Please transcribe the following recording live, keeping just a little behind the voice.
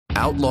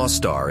Outlaw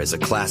Star is a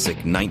classic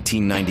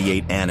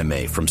 1998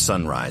 anime from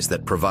Sunrise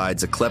that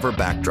provides a clever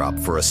backdrop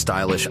for a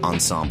stylish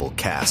ensemble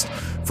cast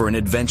for an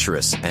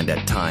adventurous and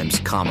at times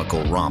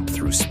comical romp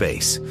through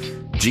space.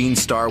 Gene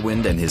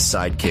Starwind and his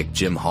sidekick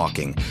Jim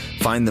Hawking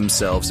find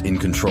themselves in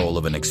control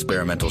of an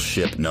experimental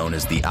ship known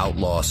as the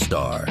Outlaw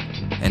Star.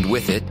 And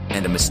with it,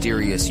 and a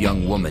mysterious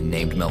young woman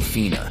named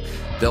Melfina,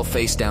 they'll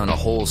face down a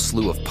whole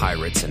slew of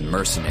pirates and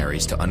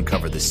mercenaries to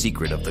uncover the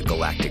secret of the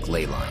Galactic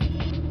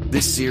Leyline.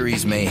 This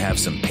series may have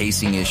some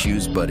pacing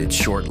issues, but its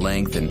short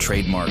length and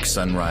trademark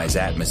Sunrise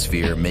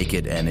atmosphere make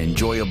it an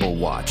enjoyable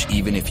watch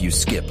even if you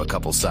skip a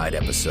couple side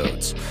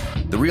episodes.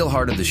 The real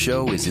heart of the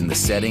show is in the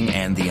setting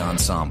and the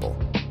ensemble.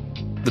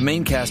 The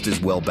main cast is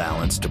well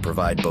balanced to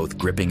provide both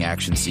gripping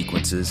action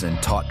sequences and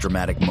taut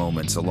dramatic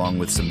moments along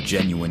with some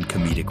genuine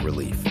comedic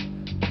relief.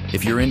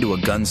 If you're into a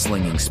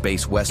gunslinging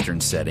space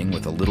western setting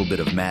with a little bit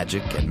of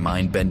magic and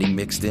mind-bending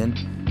mixed in,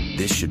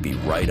 this should be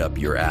right up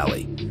your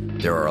alley.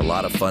 There are a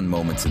lot of fun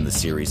moments in the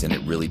series and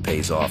it really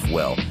pays off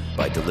well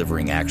by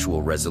delivering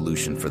actual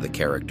resolution for the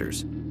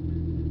characters.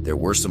 There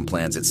were some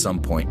plans at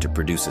some point to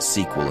produce a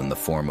sequel in the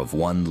form of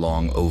one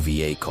long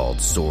OVA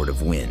called Sword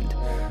of Wind,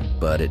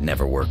 but it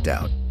never worked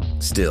out.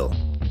 Still,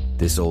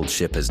 this old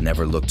ship has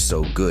never looked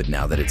so good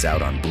now that it's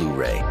out on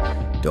Blu-ray.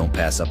 Don't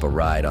pass up a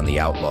ride on the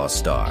Outlaw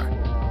Star.